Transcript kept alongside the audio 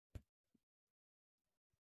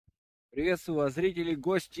Приветствую вас, зрители,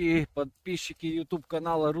 гости, подписчики YouTube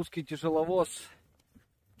канала Русский Тяжеловоз.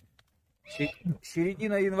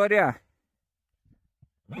 Середина января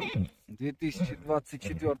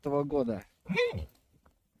 2024 года.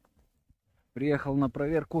 Приехал на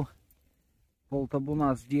проверку. Пол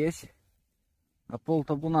табуна здесь, а пол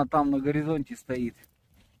табуна там на горизонте стоит.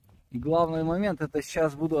 И главный момент, это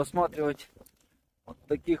сейчас буду осматривать вот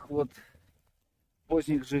таких вот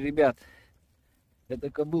поздних жеребят. Это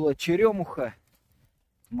кобыла черемуха,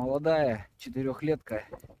 молодая, 4-летка.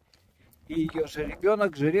 И ее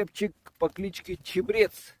жеребенок, жеребчик по кличке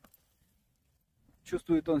Чебрец.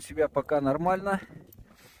 Чувствует он себя пока нормально.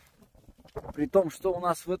 При том, что у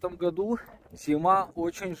нас в этом году зима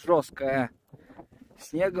очень жесткая.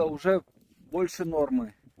 Снега уже больше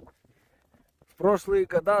нормы. В прошлые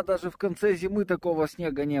года даже в конце зимы такого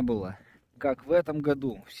снега не было, как в этом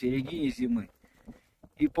году, в середине зимы.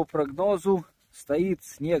 И по прогнозу стоит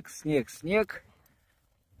снег, снег, снег.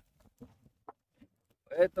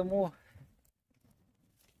 Поэтому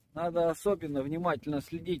надо особенно внимательно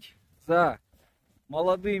следить за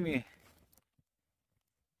молодыми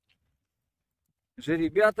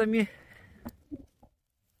жеребятами.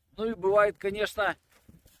 Ну и бывает, конечно,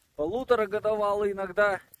 полуторагодовалые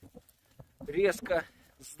иногда резко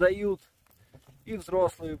сдают. И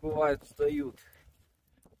взрослые бывают сдают.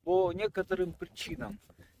 По некоторым причинам.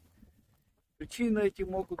 Причины эти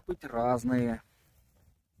могут быть разные.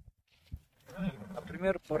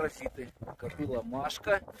 Например, паразиты. Кобыла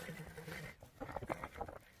Машка.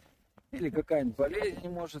 Или какая-нибудь болезнь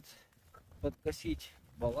может подкосить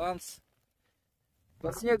баланс.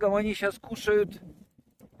 Под снегом они сейчас кушают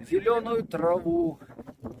зеленую траву.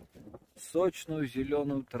 Сочную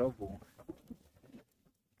зеленую траву.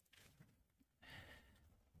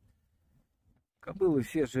 Кобылы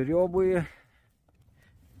все жеребые.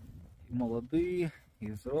 И молодые,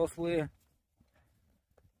 и взрослые.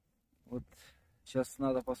 Вот сейчас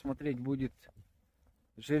надо посмотреть будет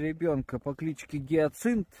жеребенка по кличке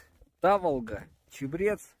Гиацинт, Таволга,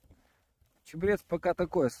 Чебрец. Чебрец пока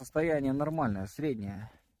такое состояние нормальное,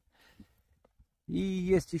 среднее. И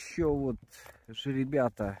есть еще вот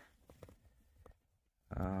жеребята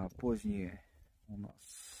поздние у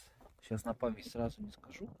нас. Сейчас на память сразу не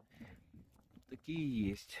скажу. Такие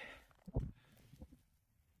есть.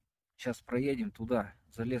 Сейчас проедем туда,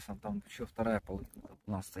 за лесом, там еще вторая половина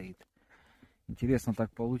у нас стоит. Интересно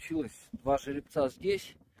так получилось. Два жеребца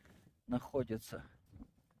здесь находятся.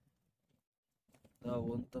 Да,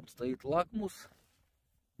 вон там стоит лакмус.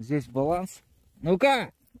 Здесь баланс.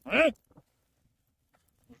 Ну-ка! Уже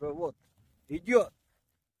вот, идет.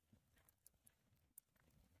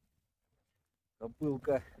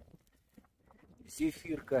 Кобылка,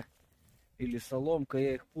 зефирка или соломка,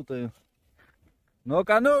 я их путаю.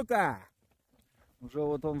 Ну-ка, ну-ка! Уже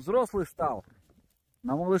вот он взрослый стал.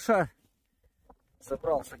 На малыша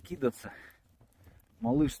собрался кидаться.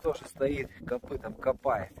 Малыш тоже стоит, копытом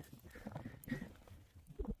копает.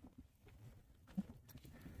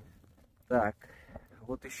 Так,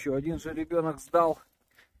 вот еще один же ребенок сдал.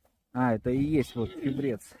 А, это и есть вот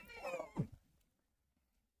чебрец.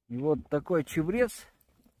 И вот такой чебрец.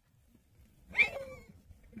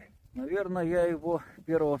 Наверное, я его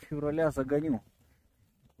 1 февраля загоню.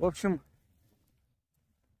 В общем...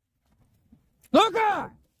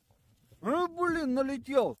 Ну-ка! Ну, блин,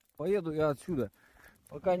 налетел. Поеду я отсюда.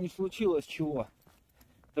 Пока не случилось чего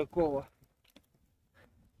такого.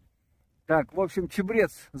 Так, в общем,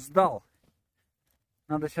 чебрец сдал.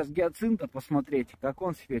 Надо сейчас Гиацинта посмотреть, как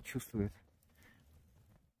он себя чувствует.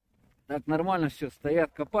 Так, нормально все.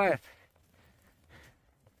 Стоят, копает.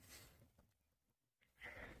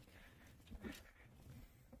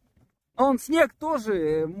 Он снег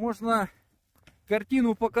тоже, можно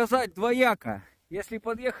картину показать двояко. Если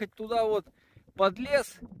подъехать туда вот под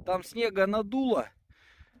лес, там снега надуло,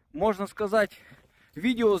 можно сказать,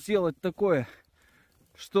 видео сделать такое,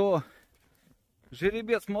 что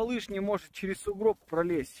жеребец-малыш не может через сугроб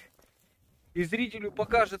пролезть. И зрителю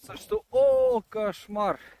покажется, что о,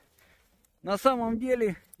 кошмар. На самом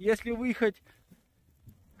деле, если выехать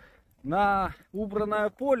на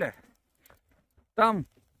убранное поле, там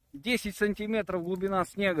 10 сантиметров глубина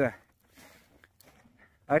снега.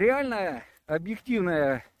 А реальная,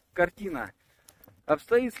 объективная картина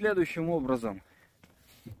обстоит следующим образом.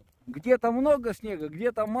 Где-то много снега,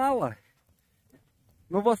 где-то мало.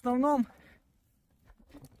 Но в основном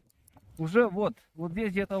уже вот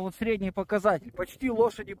здесь где-то вот средний показатель. Почти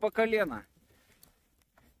лошади по колено.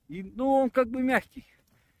 И, ну, он как бы мягкий.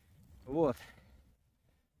 Вот.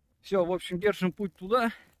 Все, в общем, держим путь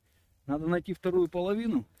туда. Надо найти вторую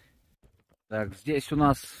половину. Так, здесь у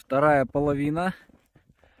нас вторая половина.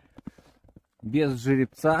 без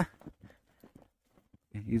жеребца.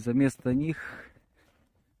 И за место них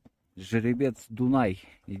жеребец Дунай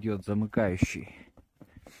идет замыкающий.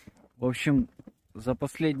 В общем, за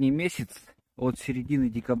последний месяц, от середины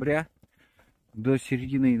декабря до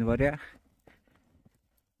середины января,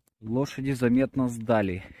 лошади заметно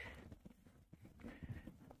сдали.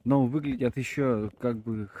 Но выглядят еще как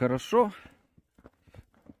бы хорошо.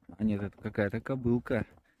 А нет, это какая-то кобылка.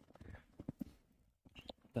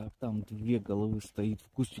 Так, там две головы стоит в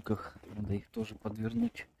кустиках. Надо их тоже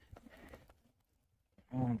подвернуть.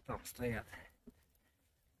 Вон там стоят.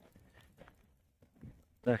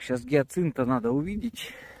 Так, сейчас гиацинта надо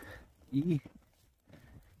увидеть. И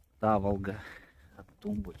таволга от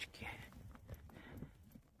тумбочки.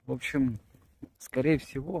 В общем, скорее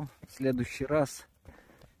всего, в следующий раз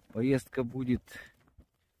поездка будет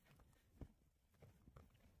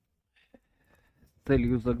с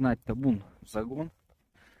целью загнать табун в загон.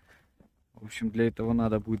 В общем, для этого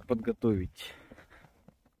надо будет подготовить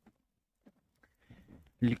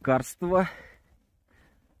лекарства.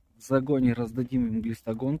 В загоне раздадим им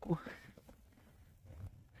глистогонку.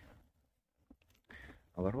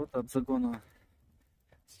 А ворота от загона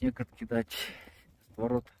снег откидать.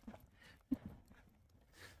 Ворот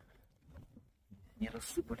не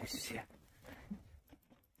рассыпались все.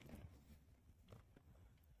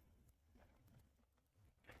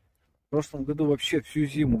 В прошлом году вообще всю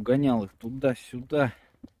зиму гонял их туда-сюда.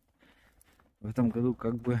 В этом году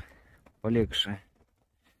как бы полегче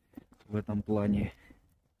в этом плане.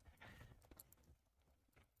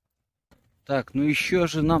 Так, ну еще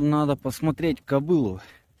же нам надо посмотреть кобылу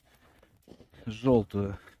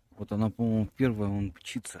желтую. Вот она, по-моему, первая, он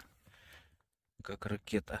мчится, как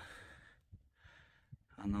ракета.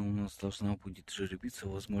 Она у нас должна будет жеребиться,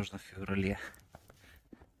 возможно, в феврале.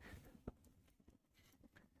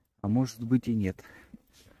 А может быть и нет.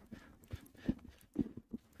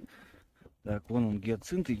 Так, вон он,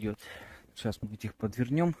 гиацинт идет. Сейчас мы этих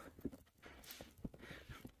подвернем.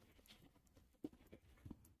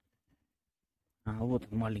 А вот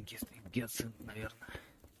он, маленький стоит гиацинт, наверное.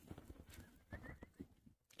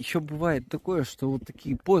 Еще бывает такое, что вот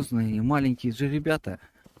такие поздние маленькие же ребята,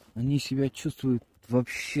 они себя чувствуют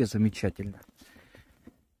вообще замечательно.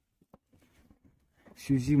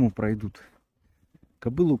 Всю зиму пройдут.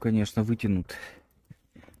 Кобылу, конечно, вытянут.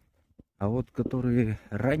 А вот которые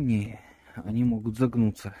ранние, они могут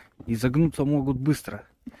загнуться. И загнуться могут быстро.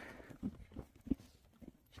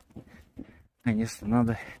 Конечно,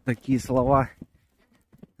 надо такие слова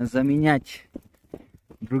заменять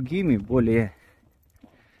другими, более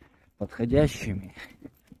подходящими.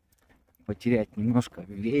 Потерять немножко в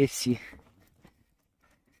весе.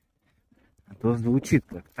 А то звучит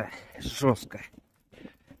как-то жестко.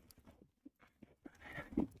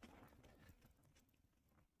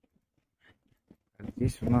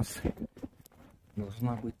 Здесь у нас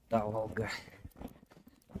должна быть таволга.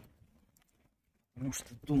 Потому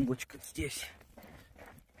что тумбочка здесь.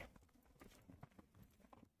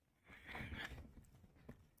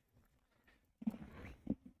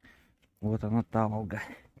 Вот она, таволга.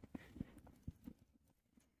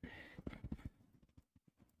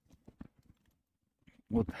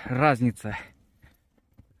 Вот разница.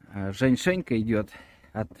 Женьшенька идет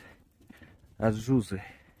от Жузы.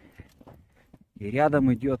 И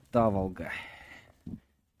рядом идет таволга.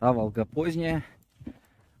 Таволга поздняя,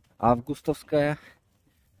 августовская,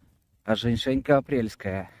 а женьшенька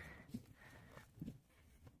апрельская.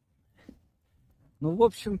 Ну, в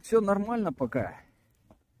общем, все нормально пока.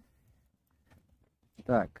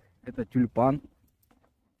 Так, это тюльпан.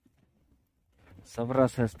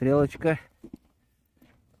 Соврасая стрелочка.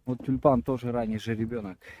 Вот тюльпан тоже ранний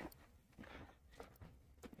жеребенок.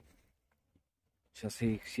 Сейчас я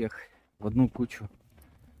их всех в одну кучу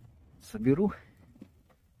соберу.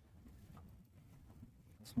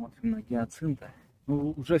 Посмотрим на гиацинта.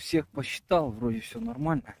 Ну, уже всех посчитал, вроде все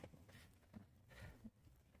нормально.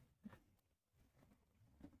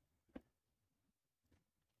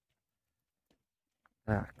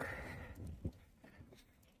 Так.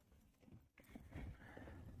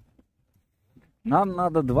 Нам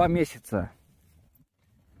надо 2 месяца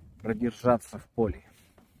продержаться в поле.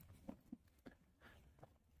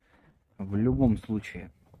 В любом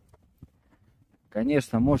случае.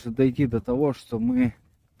 Конечно, может дойти до того, что мы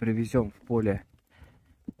привезем в поле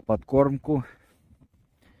подкормку,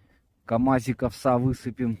 камазик овса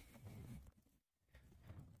высыпем.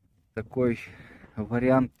 Такой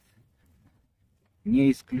вариант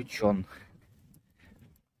не исключен.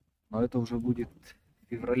 Но это уже будет в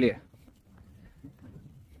феврале.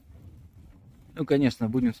 Ну, конечно,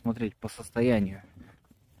 будем смотреть по состоянию,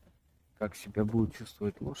 как себя будут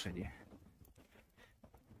чувствовать лошади.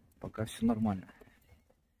 Пока все нормально.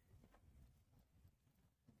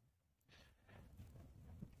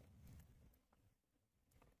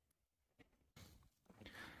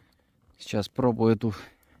 Сейчас пробую эту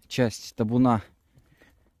часть табуна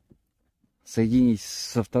соединить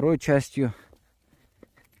со второй частью,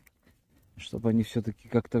 чтобы они все-таки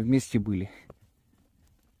как-то вместе были.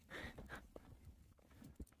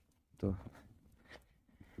 То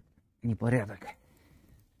непорядок.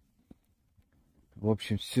 В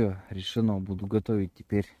общем, все решено. Буду готовить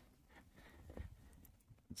теперь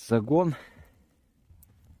загон,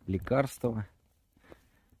 лекарство.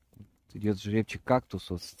 Идет жеребчик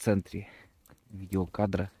кактус вот в центре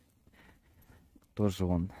видеокадра. Тоже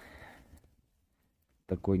он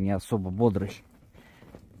такой не особо бодрый.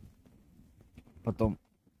 Потом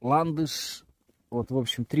ландыш. Вот, в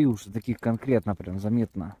общем, 3 уже таких конкретно прям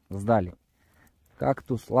заметно сдали.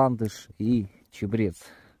 Кактус, ландыш и чебрец.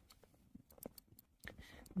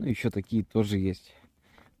 Ну, еще такие тоже есть.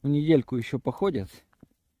 Ну, недельку еще походят.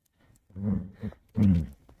 Вот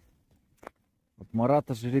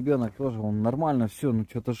Марата же ребенок тоже, он нормально все, но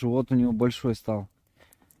что-то живот у него большой стал.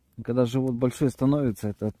 И когда живот большой становится,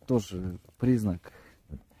 это тоже признак,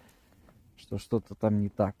 что что-то там не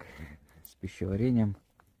так с пищеварением.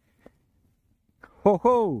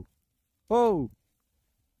 Хо-хоу! Хоу!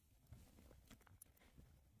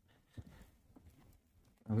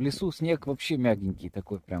 В лесу снег вообще мягенький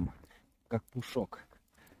такой прям, как пушок.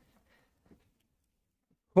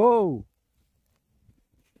 Хоу!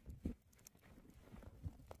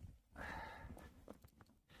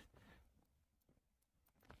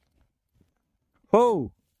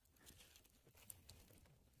 Хоу!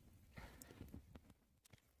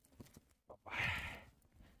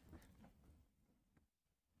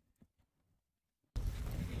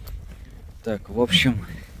 Так, в общем,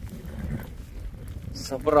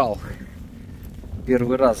 собрал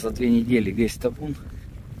первый раз за 2 недели весь табун.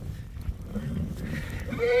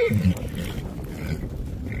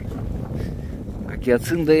 Как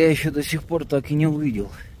гиацинта я еще до сих пор так и не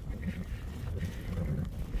увидел.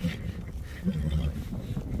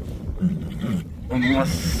 Он у нас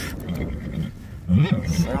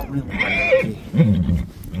самый маленький.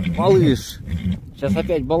 Малыш. Сейчас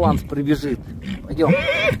опять баланс прибежит. Пойдем.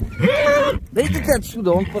 Да иди ты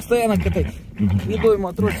отсюда, он постоянно к этой едой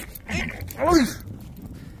матросик. Малыш!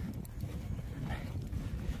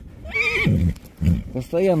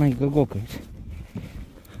 Постоянно их гогокает.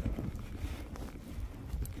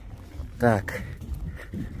 Так.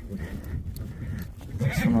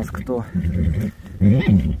 Здесь у нас кто?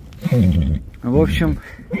 В общем,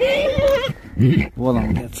 вон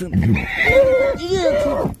он, гиацинт. Иди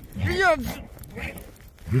отсюда! Иди отсюда!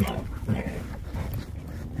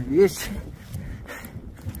 Есть.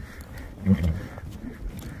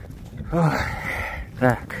 Ох,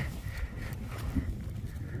 так.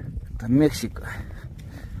 Это Мексика.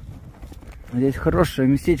 Здесь хорошее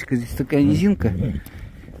местечко, здесь такая низинка.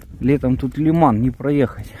 Летом тут лиман, не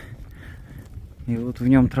проехать. И вот в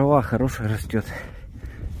нем трава хорошая растет.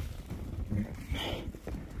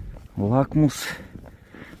 Лакмус.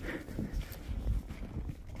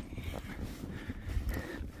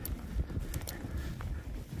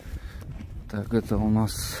 Так, это у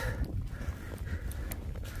нас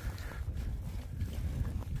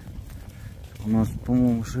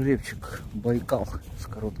по-моему, жеребчик Байкал с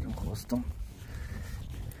коротким хвостом.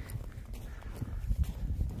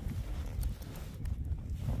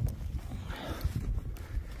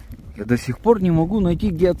 Я до сих пор не могу найти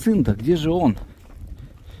гиацинта. Где же он?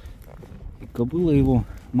 И кобыла его,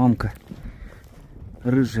 мамка,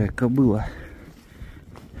 рыжая кобыла.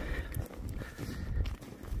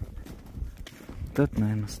 Вот,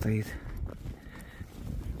 наверное, стоит.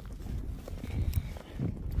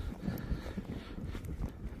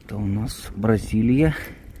 Это у нас Бразилия.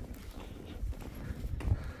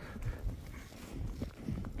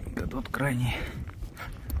 Это тут крайний.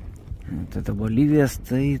 Вот это Боливия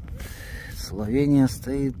стоит. Словения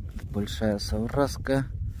стоит. Большая Савраска.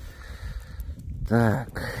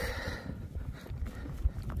 Так.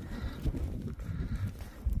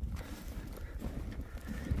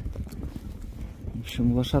 В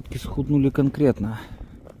общем, лошадки схуднули конкретно.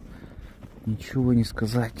 Ничего не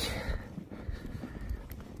сказать.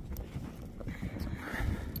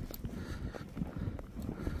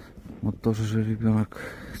 Вот тоже же ребенок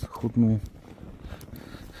схуднул.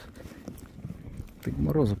 Так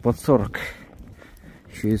мороза под 40.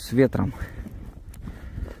 Еще и с ветром.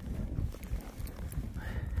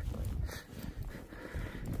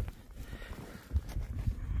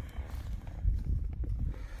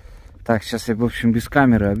 Так, сейчас я, в общем, без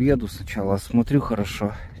камеры объеду сначала. Осмотрю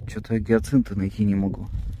хорошо. Что-то гиацинта найти не могу.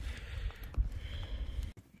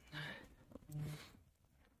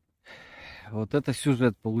 Вот это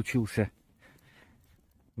сюжет получился.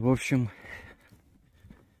 В общем,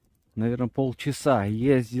 наверное, полчаса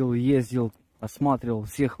ездил, осматривал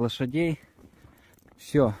всех лошадей.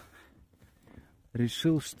 Все.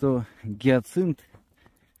 Решил, что Гиацинт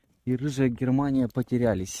и Рыжая Германия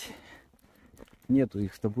потерялись. Нету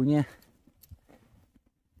их в табуне.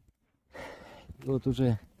 И вот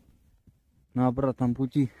уже на обратном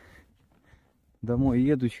пути домой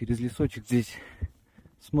еду через лесочек здесь.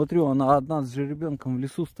 Смотрю, она одна с жеребенком в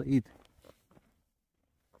лесу стоит.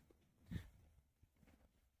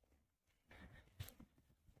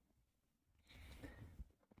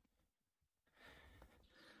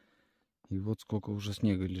 И вот сколько уже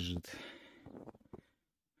снега лежит.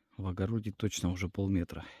 В огороде точно уже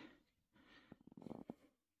полметра.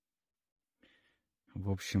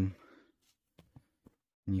 В общем,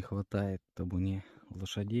 не хватает табуне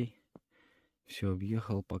лошадей. Все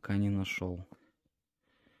объехал, пока не нашел.